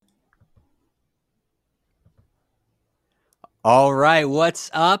All right,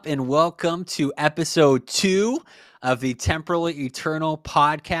 what's up, and welcome to episode 2 of the Temporal Eternal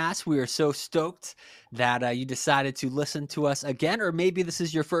podcast. We are so stoked that you decided to listen to us again, or maybe this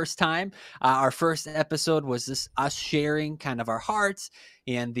is your first time. Our first episode was this us sharing kind of our hearts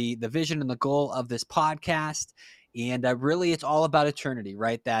and the vision and the goal of this podcast. And really, it's all about eternity,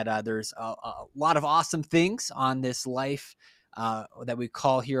 right? That there's a lot of awesome things on this life that we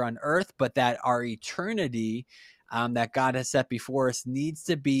call here on earth, but that our eternity that God has set before us needs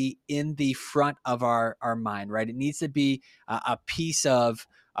to be in the front of our mind, right? It needs to be a piece of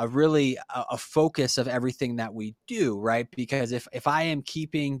a focus of everything that we do, right? Because if I am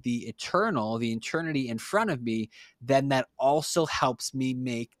keeping the eternity in front of me, then that also helps me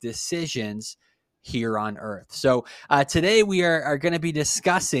make decisions here on earth. So today we are going to be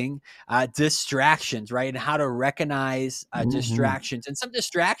discussing distractions, right? And how to recognize Mm-hmm. distractions. And some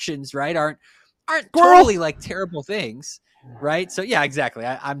distractions, right, aren't Squirrel. totally like terrible things, right? So yeah, exactly.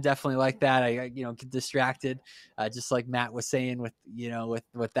 I'm definitely like that. I get distracted, just like Matt was saying with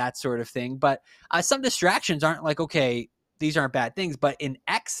with that sort of thing. But some distractions aren't like, okay, these aren't bad things, but in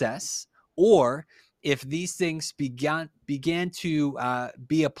excess, or if these things began to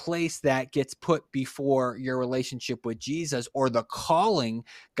be a place that gets put before your relationship with Jesus or the calling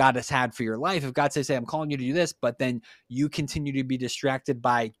God has had for your life. If God says, "Hey, I'm calling you to do this," but then you continue to be distracted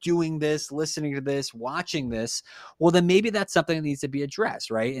by doing this, listening to this, watching this, well, then maybe that's something that needs to be addressed,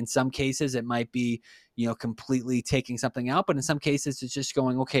 right? In some cases, it might be, completely taking something out, but in some cases, it's just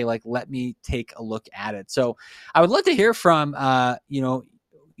going, okay, like, let me take a look at it. So I would love to hear from,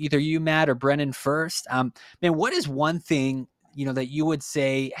 either you, Matt, or Brennan first. Man, what is one thing that you would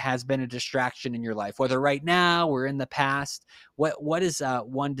say has been a distraction in your life, whether right now or in the past? What is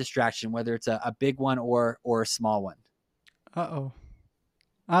one distraction, whether it's a big one or a small one? Uh-oh.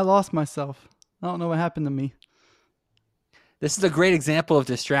 I lost myself. I don't know what happened to me. This is a great example of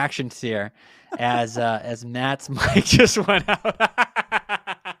distractions here, as Matt's mic just went out.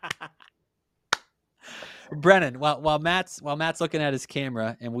 Brennan, while Matt's looking at his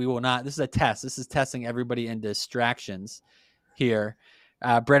camera, and we will not. This is a test. This is testing everybody in distractions here.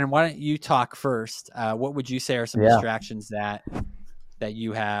 Brennan, why don't you talk first? What would you say are some Yeah. distractions that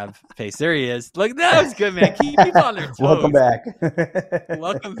you have faced? There he is. Look, that was good, man. Keep people on their Welcome toes. back.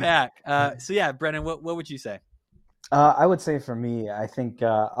 Welcome back. So yeah, Brennan, what would you say? I would say for me, I think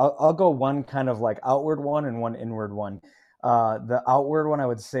I'll go one kind of like outward one and one inward one. The outward one I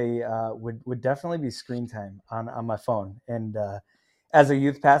would say would definitely be screen time on my phone. And as a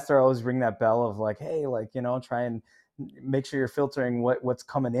youth pastor, I always ring that bell of like, hey, like, try and make sure you're filtering what's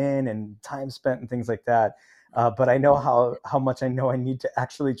coming in and time spent and things like that. But I know how much I know I need to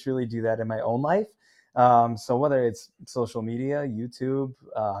actually truly do that in my own life. So whether it's social media, YouTube,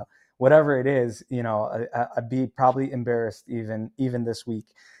 whatever it is, I'd be probably embarrassed even this week,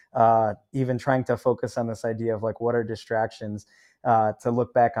 even trying to focus on this idea of like what are distractions, to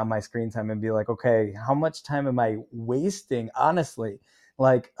look back on my screen time and be like, okay, how much time am I wasting, honestly,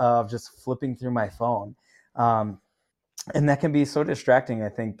 like just flipping through my phone. Um, and that can be so distracting, I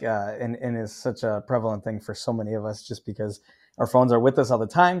think, and is such a prevalent thing for so many of us, just because our phones are with us all the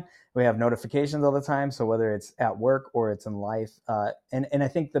time. We have notifications all the time, so whether it's at work or it's in life, and I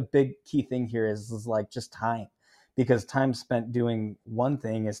think the big key thing here is like just time, because time spent doing one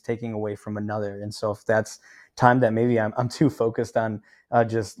thing is taking away from another. And so if that's time that maybe I'm too focused on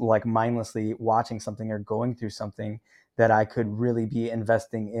just like mindlessly watching something or going through something, that I could really be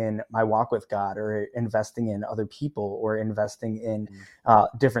investing in my walk with God, or investing in other people, or investing in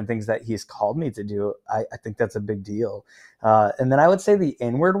different things that He's called me to do. I think that's a big deal. And then I would say the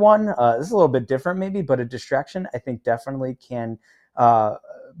inward one, this is a little bit different maybe, but a distraction I think definitely can uh,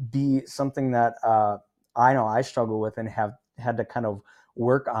 be something that I know I struggle with and have had to kind of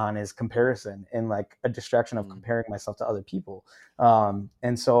work on, is comparison, and like a distraction of Mm. comparing myself to other people.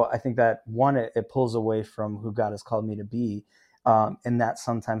 And so I think that one, it pulls away from who God has called me to be. And that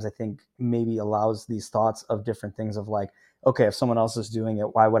sometimes I think maybe allows these thoughts of different things of like, okay, if someone else is doing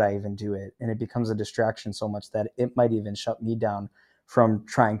it, why would I even do it? And it becomes a distraction so much that it might even shut me down from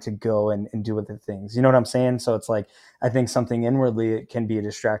trying to go and do other things. You know what I'm saying? So it's like, I think something inwardly it can be a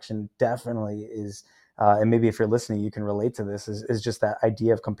distraction, definitely is. And maybe if you're listening, you can relate to this, is just that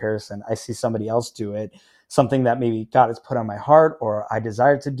idea of comparison. I see somebody else do it, something that maybe God has put on my heart, or I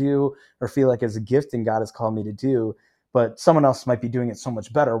desire to do, or feel like is a gift and God has called me to do, but someone else might be doing it so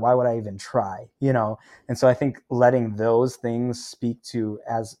much better. Why would I even try? And so I think letting those things speak to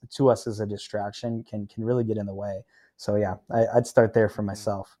us as a distraction can really get in the way. So yeah, I'd start there for Mhm.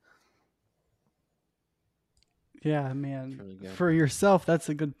 myself. Yeah, It's man. really good. For yourself, that's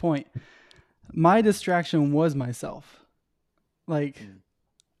a good point. My distraction was myself. Like, Mm.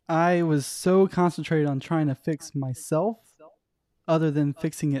 I was so concentrated on trying to fix myself other than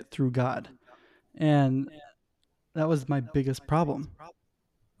fixing it through God. And that was my biggest problem.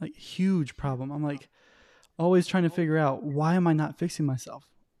 Like, huge problem. I'm like always trying to figure out, why am I not fixing myself?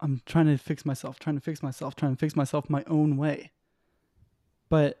 I'm trying to fix myself, trying to fix myself, trying to fix myself my own way.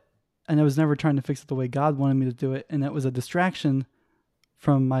 But and I was never trying to fix it the way God wanted me to do it, and that was a distraction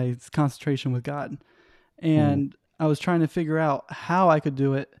from my concentration with God. Mm. And I was trying to figure out how I could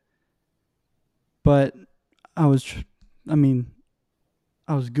do it, but I was, I mean,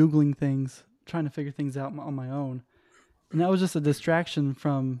 I was Googling things, trying to figure things out on my own. And that was just a distraction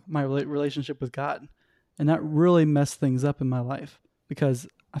from my relationship with God. And that really messed things up in my life because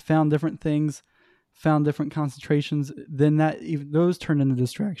I found different things, found different concentrations. Then that even those turned into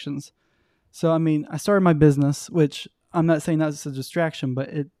distractions. So I mean, I started my business, which I'm not saying that's a distraction, but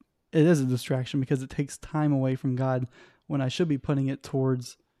it is a distraction because it takes time away from God when I should be putting it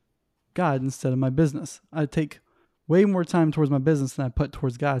towards God instead of my business. I take way more time towards my business than I put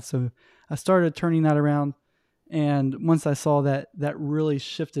towards God. So I started turning that around. And once I saw that, that really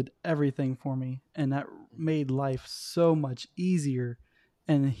shifted everything for me. And that made life so much easier.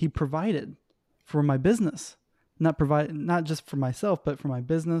 And He provided for my business, not just for myself, but for my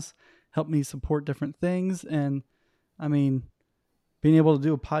business, helped me support different things. And I mean, being able to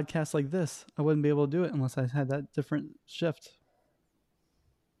do a podcast like this, I wouldn't be able to do it unless I had that different shift.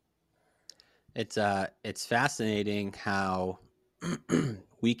 It's fascinating how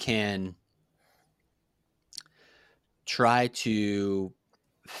we can try to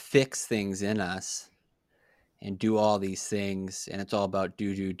fix things in us and do all these things, and it's all about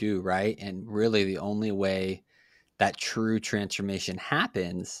do, right? And really the only way that true transformation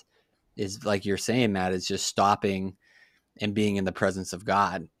happens is, like you're saying, Matt, is just stopping and being in the presence of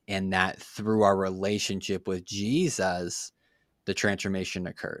God, and that through our relationship with Jesus, the transformation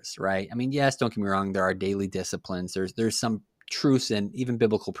occurs, right? I mean, yes, don't get me wrong, there are daily disciplines. There's some truths and even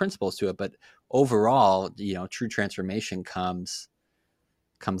biblical principles to it, but overall, true transformation comes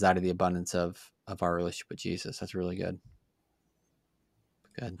out of the abundance of our relationship with Jesus. That's really good.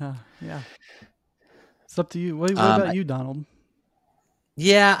 Good. Yeah. It's up to you. What Um, about you, Donald?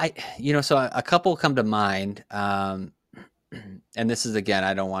 yeah, so a couple come to mind. And this is, again,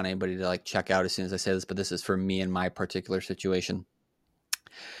 I don't want anybody to like check out as soon as I say this, but this is for me in my particular situation.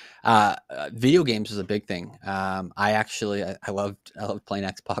 Video games was a big thing. I loved playing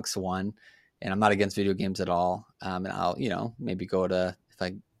Xbox One, and I'm not against video games at all. And I'll, maybe if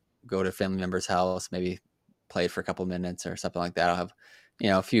I go to a family member's house, maybe play it for a couple minutes or something like that. I'll have,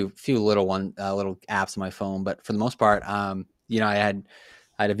 a few little little apps on my phone, but for the most part, I had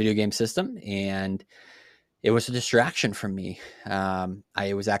a video game system, and it was a distraction from me.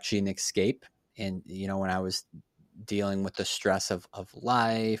 It was actually an escape. And, when I was dealing with the stress of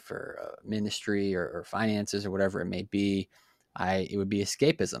life or ministry or finances or whatever it may be, it would be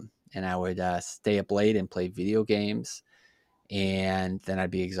escapism. And I would stay up late and play video games. And then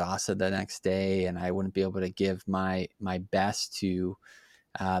I'd be exhausted the next day, and I wouldn't be able to give my best to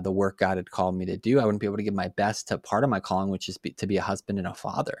the work God had called me to do. I wouldn't be able to give my best to part of my calling, which is to be a husband and a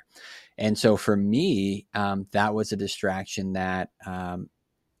father. And so for me, that was a distraction that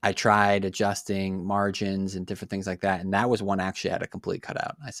I tried adjusting margins and different things like that. And that was one actually I had a complete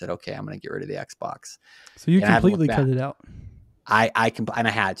cutout. I said, okay, I'm going to get rid of the Xbox. So you And I haven't looked completely cut back. it out. And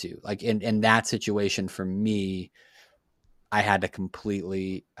I had to, like, in that situation for me, I had to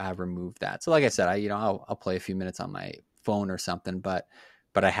completely remove that. So like I said, I'll play a few minutes on my phone or something, but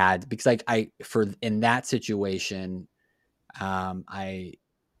I had, because in that situation,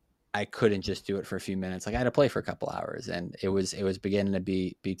 I couldn't just do it for a few minutes. Like, I had to play for a couple hours, and it was beginning to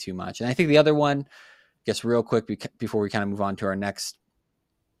be too much. And I think the other one, I guess real quick before we kind of move on to our next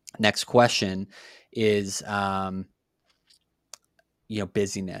question, is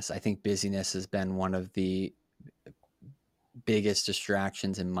busyness. I think busyness has been one of the biggest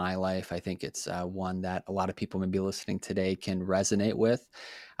distractions in my life. I think it's one that a lot of people maybe listening today can resonate with.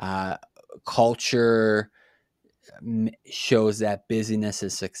 Culture shows that busyness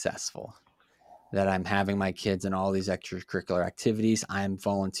is successful, that I'm having my kids in all these extracurricular activities. I'm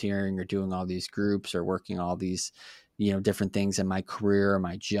volunteering or doing all these groups or working all these, different things in my career or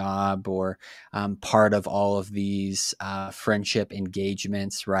my job, or part of all of these friendship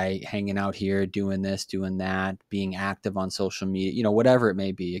engagements, right? Hanging out here, doing this, doing that, being active on social media, whatever it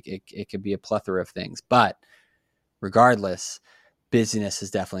may be. It could be a plethora of things. But regardless, busyness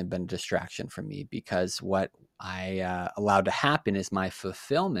has definitely been a distraction for me, because what I allowed to happen is my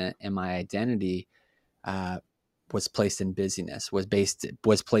fulfillment and my identity uh, was placed in busyness, was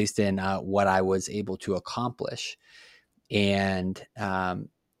placed in what I was able to accomplish. and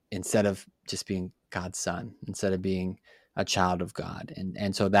instead of just being God's son, instead of being a child of God.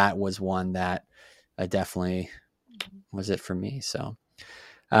 And so that was one that definitely was it for me.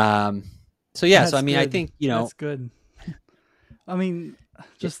 Um, so yeah, so I That's mean, I good. think, That's good. I mean, yeah,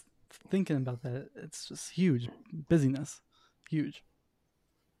 just thinking about that, it's just huge busyness, huge.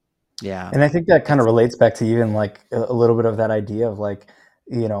 yeah, And I think that kind of it's, relates back to even like a little bit of that idea of like,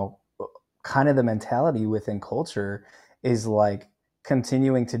 you know, kind of the mentality within culture is like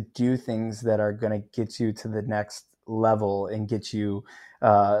continuing to do things that are going to get you to the next level and get you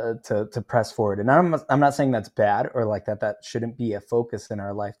to press forward. And I'm not saying that's bad or like that shouldn't be a focus in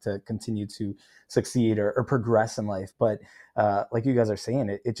our life to continue to succeed or progress in life. But like you guys are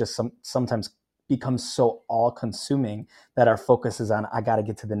saying, it just sometimes becomes so all consuming that our focus is on, I got to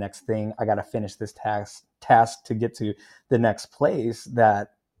get to the next thing. I got to finish this task to get to the next place, that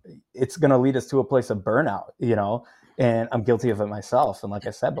it's going to lead us to a place of burnout, and I'm guilty of it myself. And like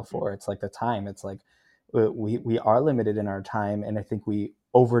I said before, it's like the time, it's like we are limited in our time. And I think we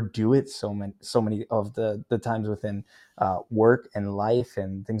overdo it so many of the times within work and life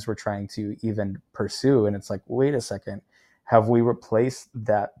and things we're trying to even pursue. And it's like, wait a second, have we replaced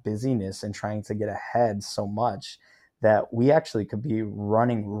that busyness and trying to get ahead so much that we actually could be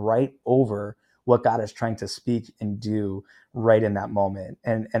running right over what God is trying to speak and do right in that moment?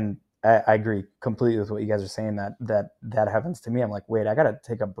 And I agree completely with what you guys are saying, that happens to me. I'm like, wait, I gotta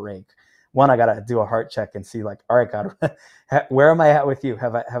take a break. One, I gotta do a heart check and see like, all right, God, where am I at with you?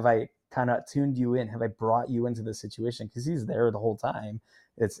 Have I kind of tuned you in? Have I brought you into the situation? Because he's there the whole time.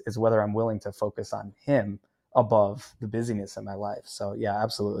 It's whether I'm willing to focus on him above the busyness in my life. So yeah,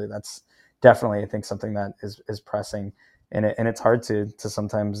 absolutely. That's definitely, I think, something that is pressing, and it's hard to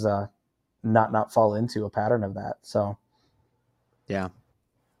sometimes not fall into a pattern of that. So yeah,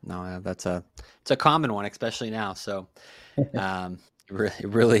 no, it's a common one, especially now. So, um, it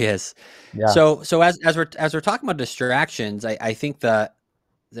really is. yeah. So as we're talking about distractions, I think the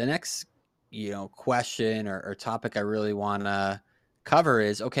next, question or topic I really want to cover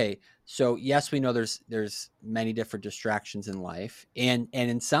is, okay, so yes, we know there's many different distractions in life, and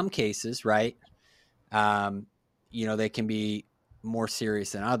in some cases, right, um, they can be more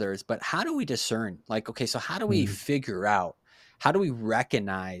serious than others. But how do we discern? Like, okay, so how do we Hmm. figure out? How do we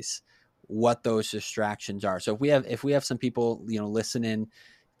recognize what those distractions are? So if we have some people, listening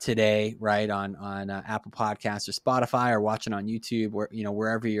today, right, on Apple Podcasts or Spotify, or watching on YouTube, or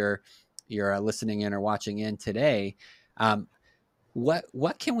wherever you're listening in or watching in today, um,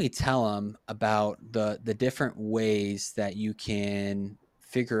 what can we tell them about the different ways that you can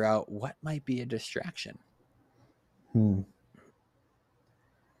figure out what might be a distraction? Hmm.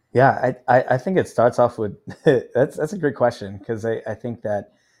 Yeah, I think it starts off with that's a great question, because I think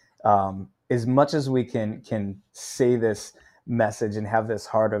that as much as we can say this message and have this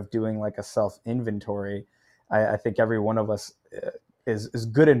heart of doing like a self inventory, I think every one of us is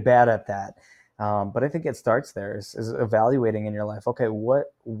good and bad at that. But I think it starts there, is evaluating in your life. Okay,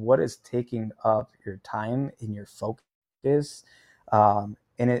 what is taking up your time and your focus, and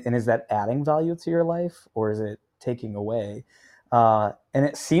is that adding value to your life, or is it taking away? And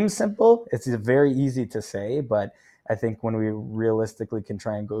it seems simple. It's very easy to say, but I think when we realistically can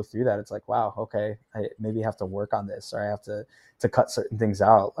try and go through that, it's like, wow, okay, I maybe have to work on this, or I have to cut certain things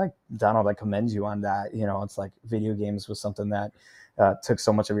out. Like Donald, I commend you on that. It's like video games was something that took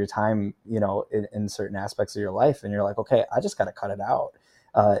so much of your time, in certain aspects of your life, and you're like, okay, I just got to cut it out.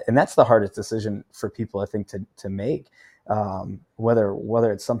 And that's the hardest decision for people, I think, to make.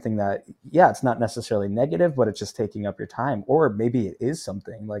 Whether it's something that, yeah, it's not necessarily negative, but it's just taking up your time, or maybe it is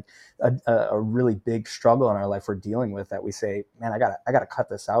something like a really big struggle in our life we're dealing with, that we say, man, I gotta cut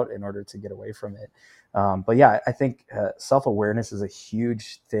this out in order to get away from it. But yeah, I think self-awareness is a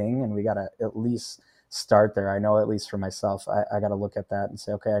huge thing, and we gotta at least start there. I know, at least for myself, I gotta look at that and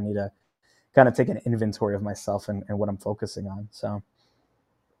say, okay, I need to kind of take an inventory of myself and what I'm focusing on. So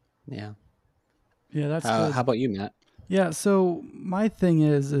Yeah. Yeah, that's How good. about you, Matt? Yeah, so my thing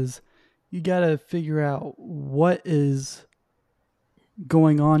is you got to figure out what is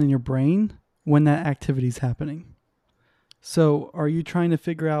going on in your brain when that activity is happening. So, are you trying to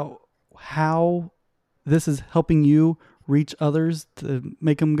figure out how this is helping you reach others to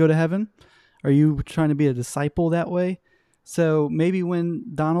make them go to heaven? Are you trying to be a disciple that way? So, maybe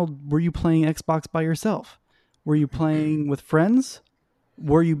when Donald, were you playing Xbox by yourself? Were you playing with friends?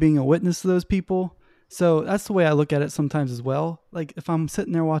 Were you being a witness to those people? So that's the way I look at it sometimes as well. Like if I'm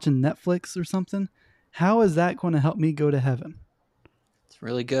sitting there watching Netflix or something, how is that going to help me go to heaven? It's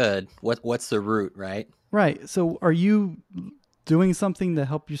really good. What's the root, right? Right. So are you doing something to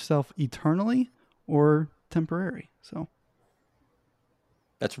help yourself eternally or temporary? So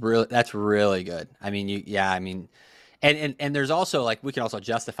That's really good. I mean, I mean, and there's also like, we can also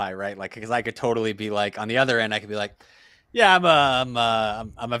justify, right? Like, because I could totally be like, on the other end, I could be like, yeah,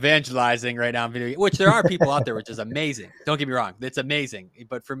 I'm evangelizing right now on video, which there are people out there, which is amazing. Don't get me wrong, it's amazing.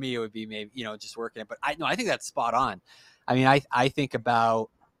 But for me, it would be maybe, just working it. But I think that's spot on. I mean, I think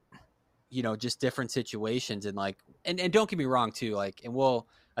about, just different situations, and like, and don't get me wrong too, like, and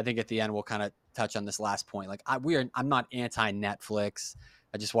I think at the end we'll kind of touch on this last point. Like, I'm not anti Netflix.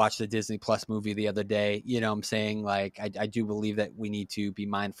 I just watched the Disney Plus movie the other day. You know what I'm saying? Like, I do believe that we need to be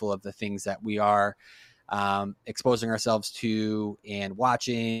mindful of the things that we are exposing ourselves to and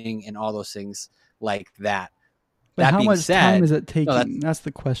watching and all those things like that. But That how being much time said, is it no, taking? That's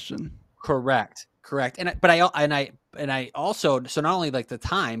the question. correct. And I also, so not only like the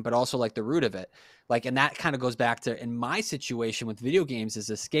time, but also like the root of it. Like, and that kind of goes back to, in my situation with video games, is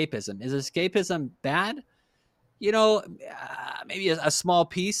escapism. Is escapism bad? Maybe a small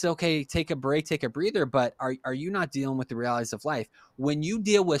piece. Okay, take a break, take a breather. But are you not dealing with the realities of life? When you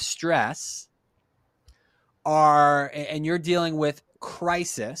deal with stress, and you're dealing with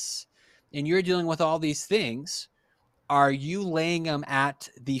crisis, and you're dealing with all these things, are you laying them at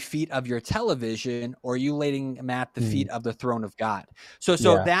the feet of your television, or are you laying them at the feet of the throne of God? So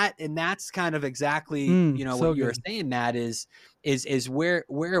Yeah. that's kind of exactly, So what you were good. saying, Matt, is where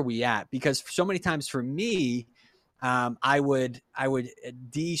are we at? Because so many times for me, I would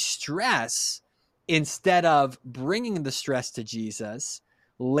de-stress instead of bringing the stress to Jesus,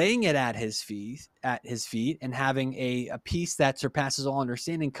 laying it at his feet, and having a peace that surpasses all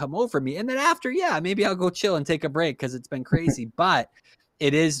understanding come over me. And then after, maybe I'll go chill and take a break because it's been crazy. But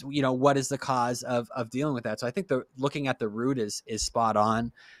it is, what is the cause of dealing with that? So I think looking at the root is spot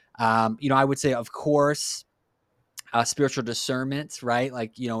on. I would say, of course, spiritual discernment, right?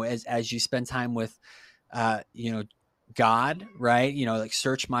 Like, as you spend time with, God, right? Like,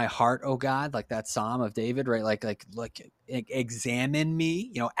 search my heart, oh God, like that Psalm of David, right? Like examine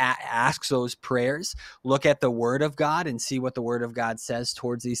me, ask those prayers, look at the word of God and see what the word of God says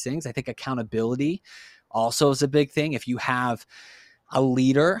towards these things. I think accountability also is a big thing. If you have a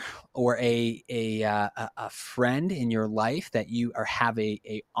leader or a friend in your life that you have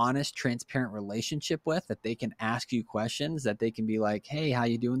a honest, transparent relationship with, that they can ask you questions, that they can be like, hey, how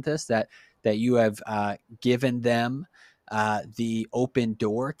you doing this, that you have given them the open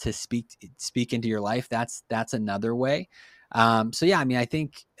door to speak into your life. That's another way. So yeah, I mean, I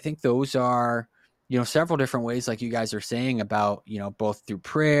think those are, several different ways, like you guys are saying, about, both through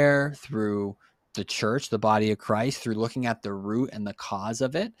prayer, through the church, the body of Christ, through looking at the root and the cause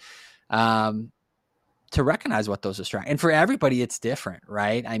of it, to recognize what those distract. And for everybody, it's different,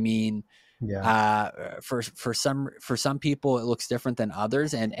 right? I mean, Yeah. for some people, it looks different than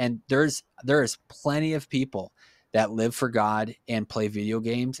others, and there is plenty of people that live for God and play video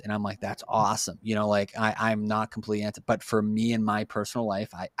games, and I'm like, that's awesome. Like, I'm not completely anti, but for me in my personal life,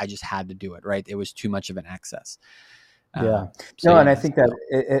 I just had to do it, right? It was too much of an excess. Yeah. So No, and I yeah, think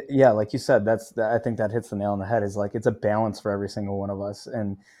that yeah, like you said, I think that hits the nail on the head. Is like, it's a balance for every single one of us.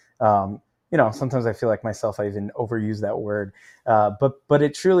 And, sometimes I feel like myself, I even overuse that word. But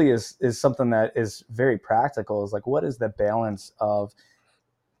it truly is something that is very practical, is like, what is the balance of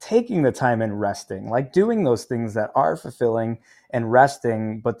taking the time and resting, like doing those things that are fulfilling and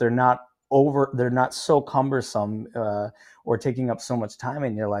resting, but they're not so cumbersome, or taking up so much time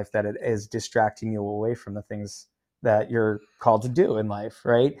in your life that it is distracting you away from the things that you're called to do in life,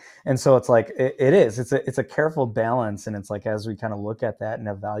 right? And so it's like, it's a careful balance. And it's like, as we kind of look at that and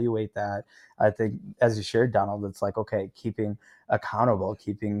evaluate that, I think, as you shared, Donald, it's like, okay, keeping accountable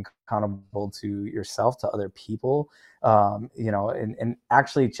to yourself, to other people, and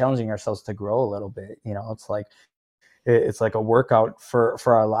actually challenging ourselves to grow a little bit. It's like a workout for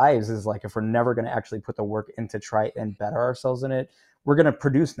our lives. Is like, if we're never going to actually put the work in to try and better ourselves in it, we're going to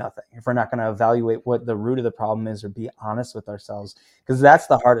produce nothing if we're not going to evaluate what the root of the problem is, or be honest with ourselves. Because that's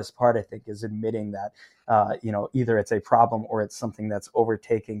the hardest part, I think, is admitting that, either it's a problem or it's something that's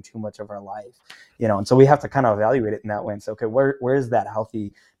overtaking too much of our life. And so we have to kind of evaluate it in that way and say, okay, where is that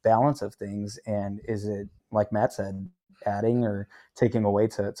healthy balance of things? And is it, like Matt said, adding or taking away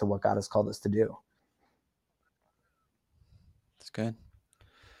to what God has called us to do? that's good.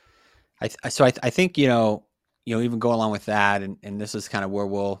 I think, even go along with that, and this is kind of where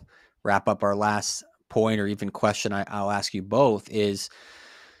we'll wrap up our last point, or even question I'll ask you both, is,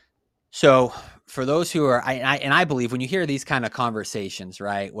 so for those who are, I believe when you hear these kind of conversations,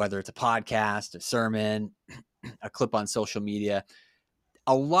 right, whether it's a podcast, a sermon, a clip on social media,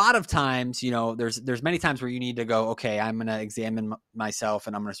 a lot of times, there's many times where you need to go, okay, I'm going to examine myself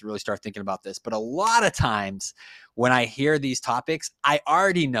and I'm going to really start thinking about this. But a lot of times when I hear these topics, I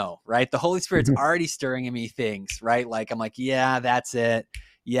already know, right? The Holy Spirit's already stirring in me things, right? Like I'm like, yeah, that's it.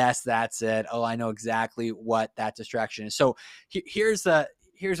 Yes, that's it. Oh, I know exactly what that distraction is. So here's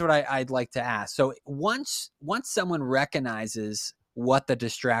what I'd like to ask. So once someone recognizes what the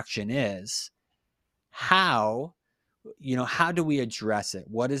distraction is, how do we address it?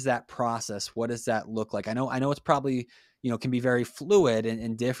 What is that process? What does that look like? I know it's probably, can be very fluid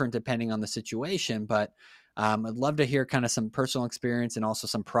and different depending on the situation, but I'd love to hear kind of some personal experience and also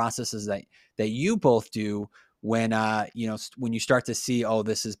some processes that you both do when, when you start to see, oh,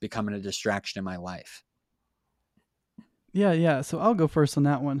 this is becoming a distraction in my life. Yeah. So I'll go first on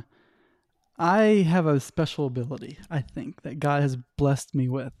that one. I have a special ability, I think, that God has blessed me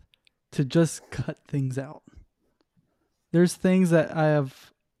with to just cut things out. There's things that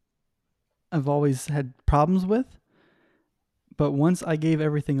I've always had problems with, but once I gave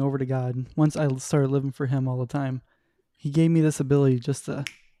everything over to God, once I started living for Him all the time, He gave me this ability just to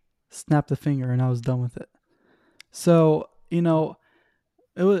snap the finger and I was done with it. So, it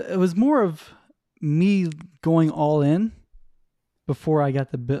was more of me going all in before I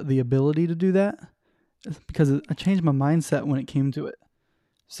got the ability to do that, because I changed my mindset when it came to it.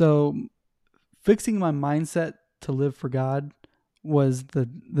 So fixing my mindset to live for God was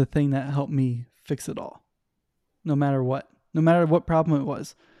the thing that helped me fix it all. No matter what problem it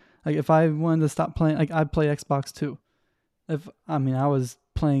was. Like if I wanted to stop playing, like I'd play Xbox too. I was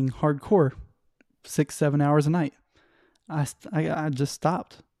playing hardcore 6-7 hours a night. I just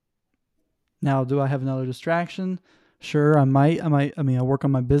stopped. Now, do I have another distraction? Sure, I might. I work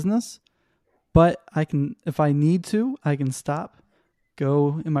on my business, but I can, if I need to, I can stop,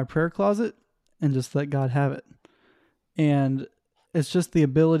 go in my prayer closet, and just let God have it. And it's just the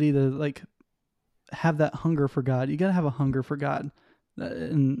ability to like have that hunger for God. You gotta have a hunger for God,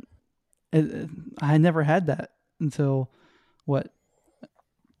 and I never had that until what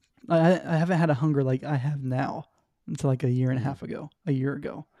I haven't had a hunger like I have now until like a year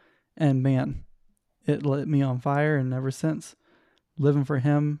ago, and man, it lit me on fire, and ever since living for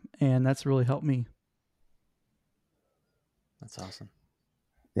Him, and that's really helped me. That's awesome.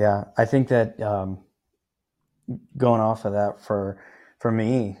 Yeah, I think that going off of that for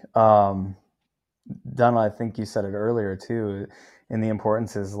me, Donna, I think you said it earlier too, and the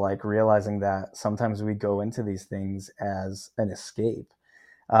importance is like realizing that sometimes we go into these things as an escape,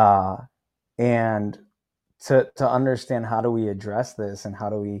 uh, and to understand how do we address this and how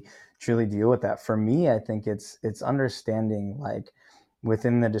do we truly deal with that. For me, I think it's understanding like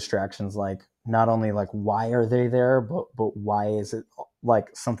within the distractions, like not only like why are they there, but why is it like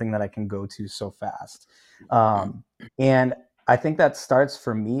something that I can go to so fast. And I think that starts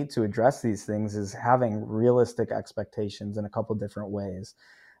for me to address these things is having realistic expectations in a couple different ways.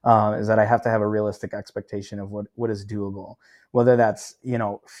 Is that I have to have a realistic expectation of what is doable, whether that's,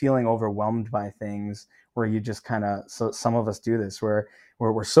 feeling overwhelmed by things where you just kind of, so some of us do this where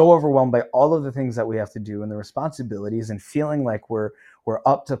we're so overwhelmed by all of the things that we have to do and the responsibilities and feeling like we're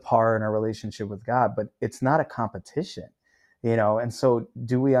up to par in our relationship with God, but it's not a competition, and so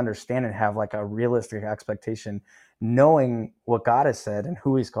do we understand and have like a realistic expectation, knowing what God has said and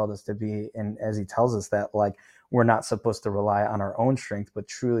who He's called us to be, and as He tells us that like we're not supposed to rely on our own strength, but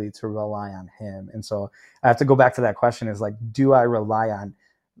truly to rely on Him. And so I have to go back to that question, is like, do I rely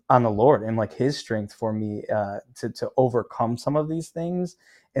on the Lord and like His strength for me to overcome some of these things?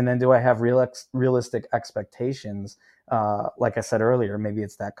 And then do I have realistic expectations? Like I said earlier, maybe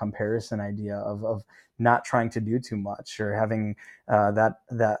it's that comparison idea of not trying to do too much, or having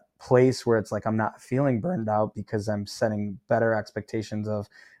that place where it's like I'm not feeling burned out because I'm setting better expectations of,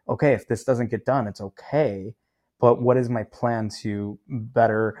 okay, if this doesn't get done, it's okay. But what is my plan to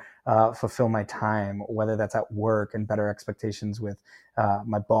better fulfill my time, whether that's at work and better expectations with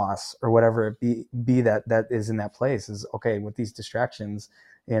my boss or whatever it be that is in that place, is okay with these distractions,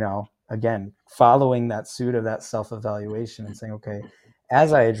 again, following that suit of that self-evaluation and saying, okay,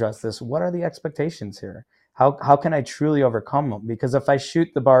 as I address this, what are the expectations here? How can I truly overcome them? Because if I shoot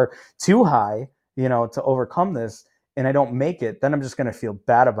the bar too high, to overcome this, and I don't make it, then I'm just going to feel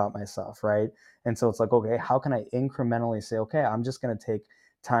bad about myself, right? And so it's like, okay, how can I incrementally say, okay, I'm just going to take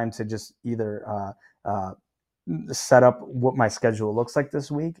time to just either set up what my schedule looks like this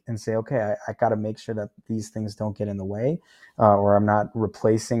week and say, okay, I got to make sure that these things don't get in the way, or I'm not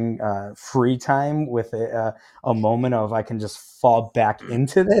replacing free time with a moment of I can just fall back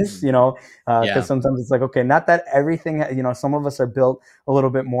into this, because sometimes it's like, okay, not that everything, some of us are built a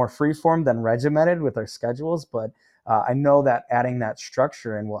little bit more freeform than regimented with our schedules, but I know that adding that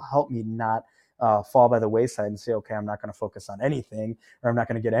structure in will help me not fall by the wayside and say, okay, I'm not going to focus on anything, or I'm not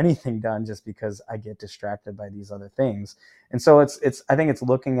going to get anything done just because I get distracted by these other things. And so I think it's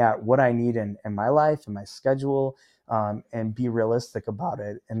looking at what I need in my life, in my schedule, and be realistic about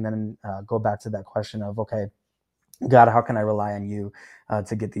it. And then go back to that question of, okay, God, how can I rely on you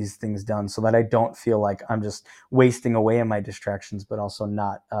to get these things done, so that I don't feel like I'm just wasting away in my distractions, but also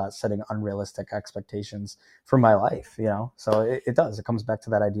not setting unrealistic expectations for my life, you know? So it comes back to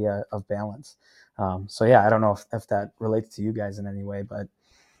that idea of balance. So yeah, I don't know if that relates to you guys in any way, but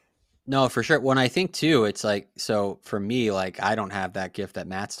No, for sure. When I think too, it's like, so for me, like, I don't have that gift that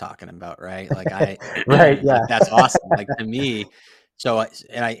Matt's talking about, right? Like right, yeah. like that's awesome. Like to me,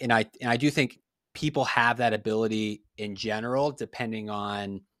 and I do think people have that ability in general, depending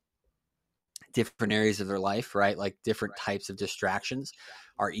on different areas of their life, right? Like different types of distractions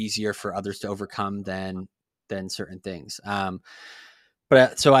are easier for others to overcome than certain things.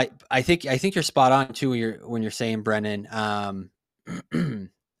 But so I think you're spot on too when you're saying, Brennan,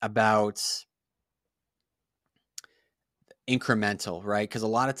 about incremental, right? Because a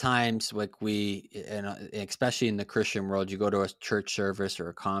lot of times, like and especially in the Christian world, you go to a church service or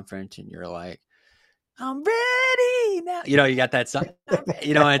a conference, and you're like, "I'm ready now." You got that song.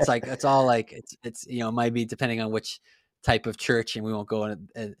 It's like it's all like it's it might be depending on which type of church, and we won't go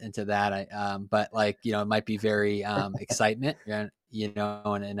into that. But like it might be very excitement,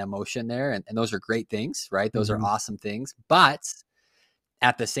 and emotion there, and those are great things, right? Those are Mhm. awesome things, but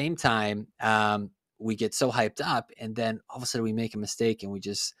at the same time, we get so hyped up, and then all of a sudden we make a mistake and we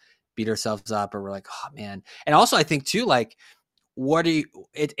just beat ourselves up, or we're like, oh man. And also I think too, like,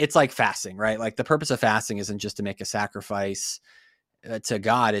 it's like fasting, right? Like the purpose of fasting isn't just to make a sacrifice to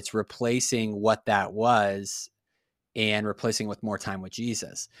God. It's replacing what that was and replacing with more time with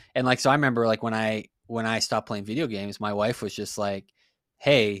Jesus. And like, so I remember like when I stopped playing video games, my wife was just like,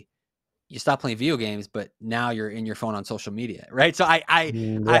 hey, you stop playing video games, but now you're in your phone on social media, right? So I I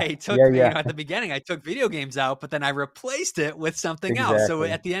Yeah, I took, yeah, yeah, at the beginning I took video games out, but then I replaced it with something else. So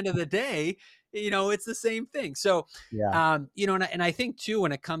exactly. at the end of the day, it's the same thing. So Yeah, and I think too,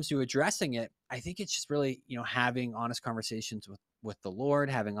 when it comes to addressing it, I think it's just really, having honest conversations with the Lord,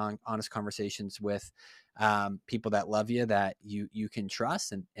 having honest conversations with people that love you, that you can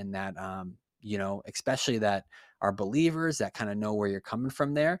trust, and that especially that are believers, that kind of know where you're coming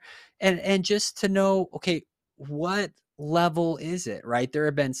from there, and just to know, okay, what level is it, right? There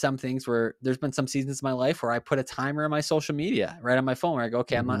have been some things where there's been some seasons of my life where I put a timer on my social media right on my phone, where I go,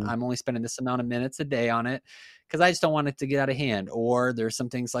 okay, hmm, I'm only spending this amount of minutes a day on it, because I just don't want it to get out of hand. Or there's some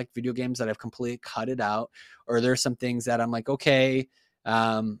things like video games that I've completely cut it out, or there's some things that I'm like, okay,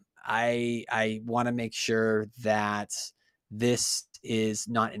 I want to make sure that this is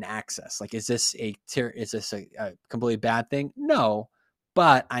not an access. Like, is this a completely bad thing? No,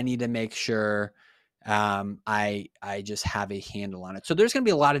 but I need to make sure I just have a handle on it. So there's going to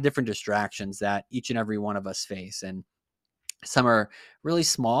be a lot of different distractions that each and every one of us face, and some are really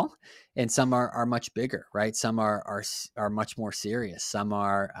small, and some are much bigger, right? Some are much more serious. Some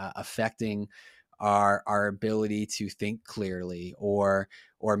are affecting our ability to think clearly, or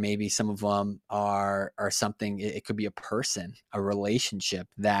maybe some of them are something. It could be a person, a relationship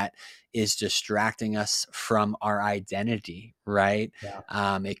that is distracting us from our identity, right?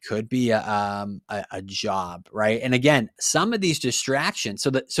 yeah, It could be a job, right? And again, some of these distractions,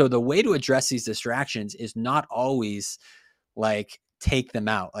 so the way to address these distractions is not always like take them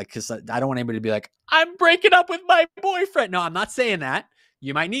out, like, because I don't want anybody to be like, I'm breaking up with my boyfriend. No, I'm not saying that.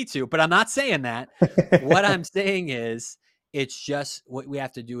 You might need to, but I'm not saying that. What I'm saying is, it's just, what we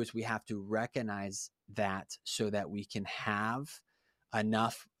have to do is we have to recognize that, so that we can have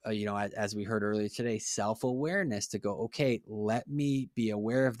enough, as we heard earlier today, self-awareness to go, okay, let me be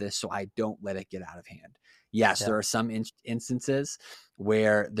aware of this so I don't let it get out of hand. Yes, yeah, there are some instances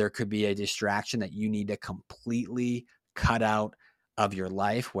where there could be a distraction that you need to completely cut out of your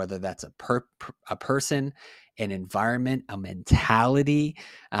life, whether that's a person, an environment, a mentality,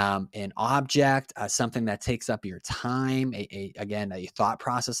 an object, something that takes up your time, again, a thought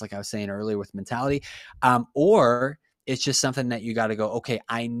process, like I was saying earlier with mentality, or it's just something that you got to go, okay,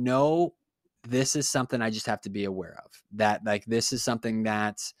 I know this is something I just have to be aware of, that like this is something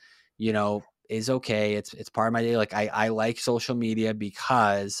that, is okay. It's part of my day. Like I like social media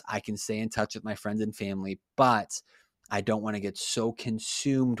because I can stay in touch with my friends and family, but I don't want to get so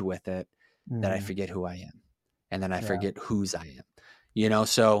consumed with it that I hmm, forget who I am, and then I yeah, forget whose I am.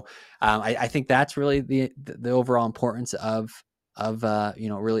 So I think that's really the overall importance of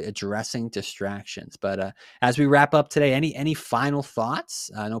really addressing distractions. But as we wrap up today, any final thoughts?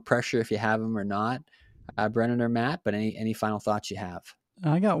 No pressure if you have them or not. Brennan or Matt, but any final thoughts you have?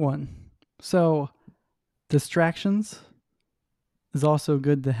 I got one. So, distractions is also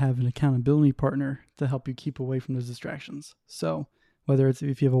good to have an accountability partner to help you keep away from those distractions. So, whether it's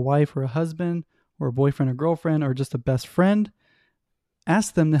if you have a wife or a husband or a boyfriend or girlfriend or just a best friend,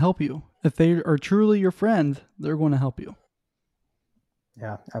 ask them to help you. If they are truly your friend, they're going to help you.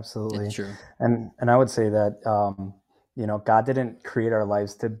 Yeah, absolutely. It's true. And I would say that, God didn't create our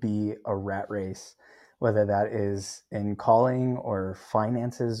lives to be a rat race, whether that is in calling or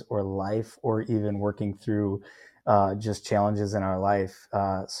finances or life, or even working through just challenges in our life.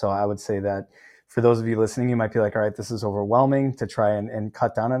 So I would say that for those of you listening, you might be like, all right, this is overwhelming to try and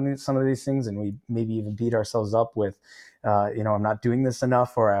cut down on some of these things. And we maybe even beat ourselves up with, I'm not doing this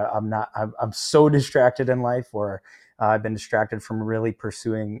enough, or I'm so distracted in life, or I've been distracted from really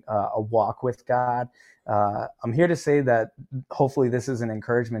pursuing a walk with God. I'm here to say that hopefully this is an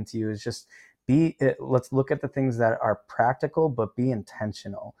encouragement to you. Is just let's look at the things that are practical, but be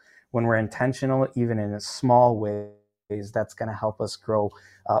intentional. When we're intentional, even in a small ways, that's going to help us grow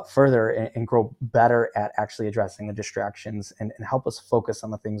further and grow better at actually addressing the distractions, and help us focus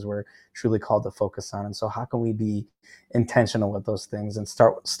on the things we're truly called to focus on. And so how can we be intentional with those things and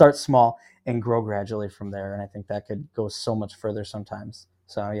start small and grow gradually from there? And I think that could go so much further sometimes.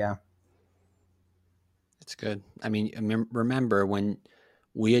 So, yeah. It's good. I mean, remember when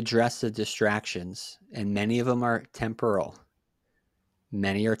we address the distractions, and many of them are temporal,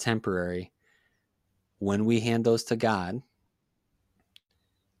 many are temporary. When we hand those to God,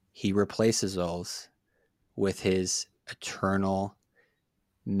 he replaces those with his eternal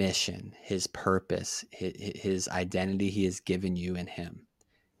mission, his purpose, his identity he has given you in him.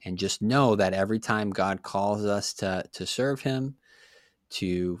 And just know that every time God calls us to serve him,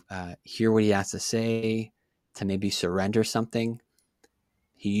 to hear what he has to say, to maybe surrender something,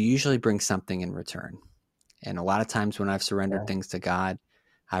 he usually brings something in return. And a lot of times when I've surrendered things to God,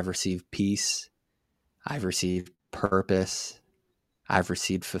 I've received peace, I've received purpose, I've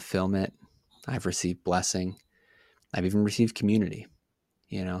received fulfillment, I've received blessing, I've even received community.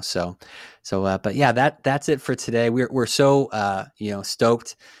 But yeah, that's it for today. We're so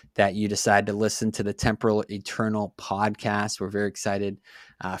stoked that you decided to listen to the Temporal Eternal podcast. We're very excited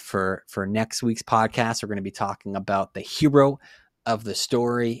for next week's podcast. We're going to be talking about the hero of the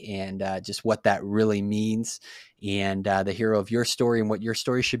story, and just what that really means, and the hero of your story, and what your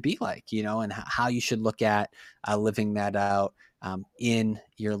story should be like, and how you should look at living that out in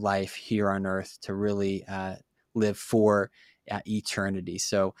your life here on earth to really live for eternity.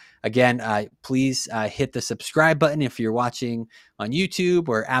 So again, please hit the subscribe button if you're watching on YouTube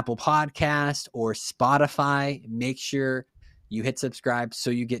or Apple Podcast or Spotify. Make sure you hit subscribe so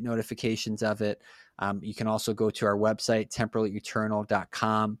you get notifications of it. You can also go to our website,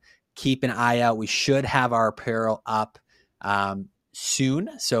 temporaleternal.com. Keep an eye out. We should have our apparel up soon.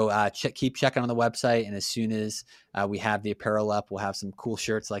 So keep checking on the website. And as soon as we have the apparel up, we'll have some cool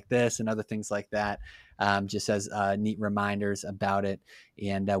shirts like this and other things like that, just as neat reminders about it.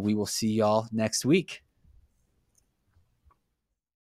 And we will see y'all next week.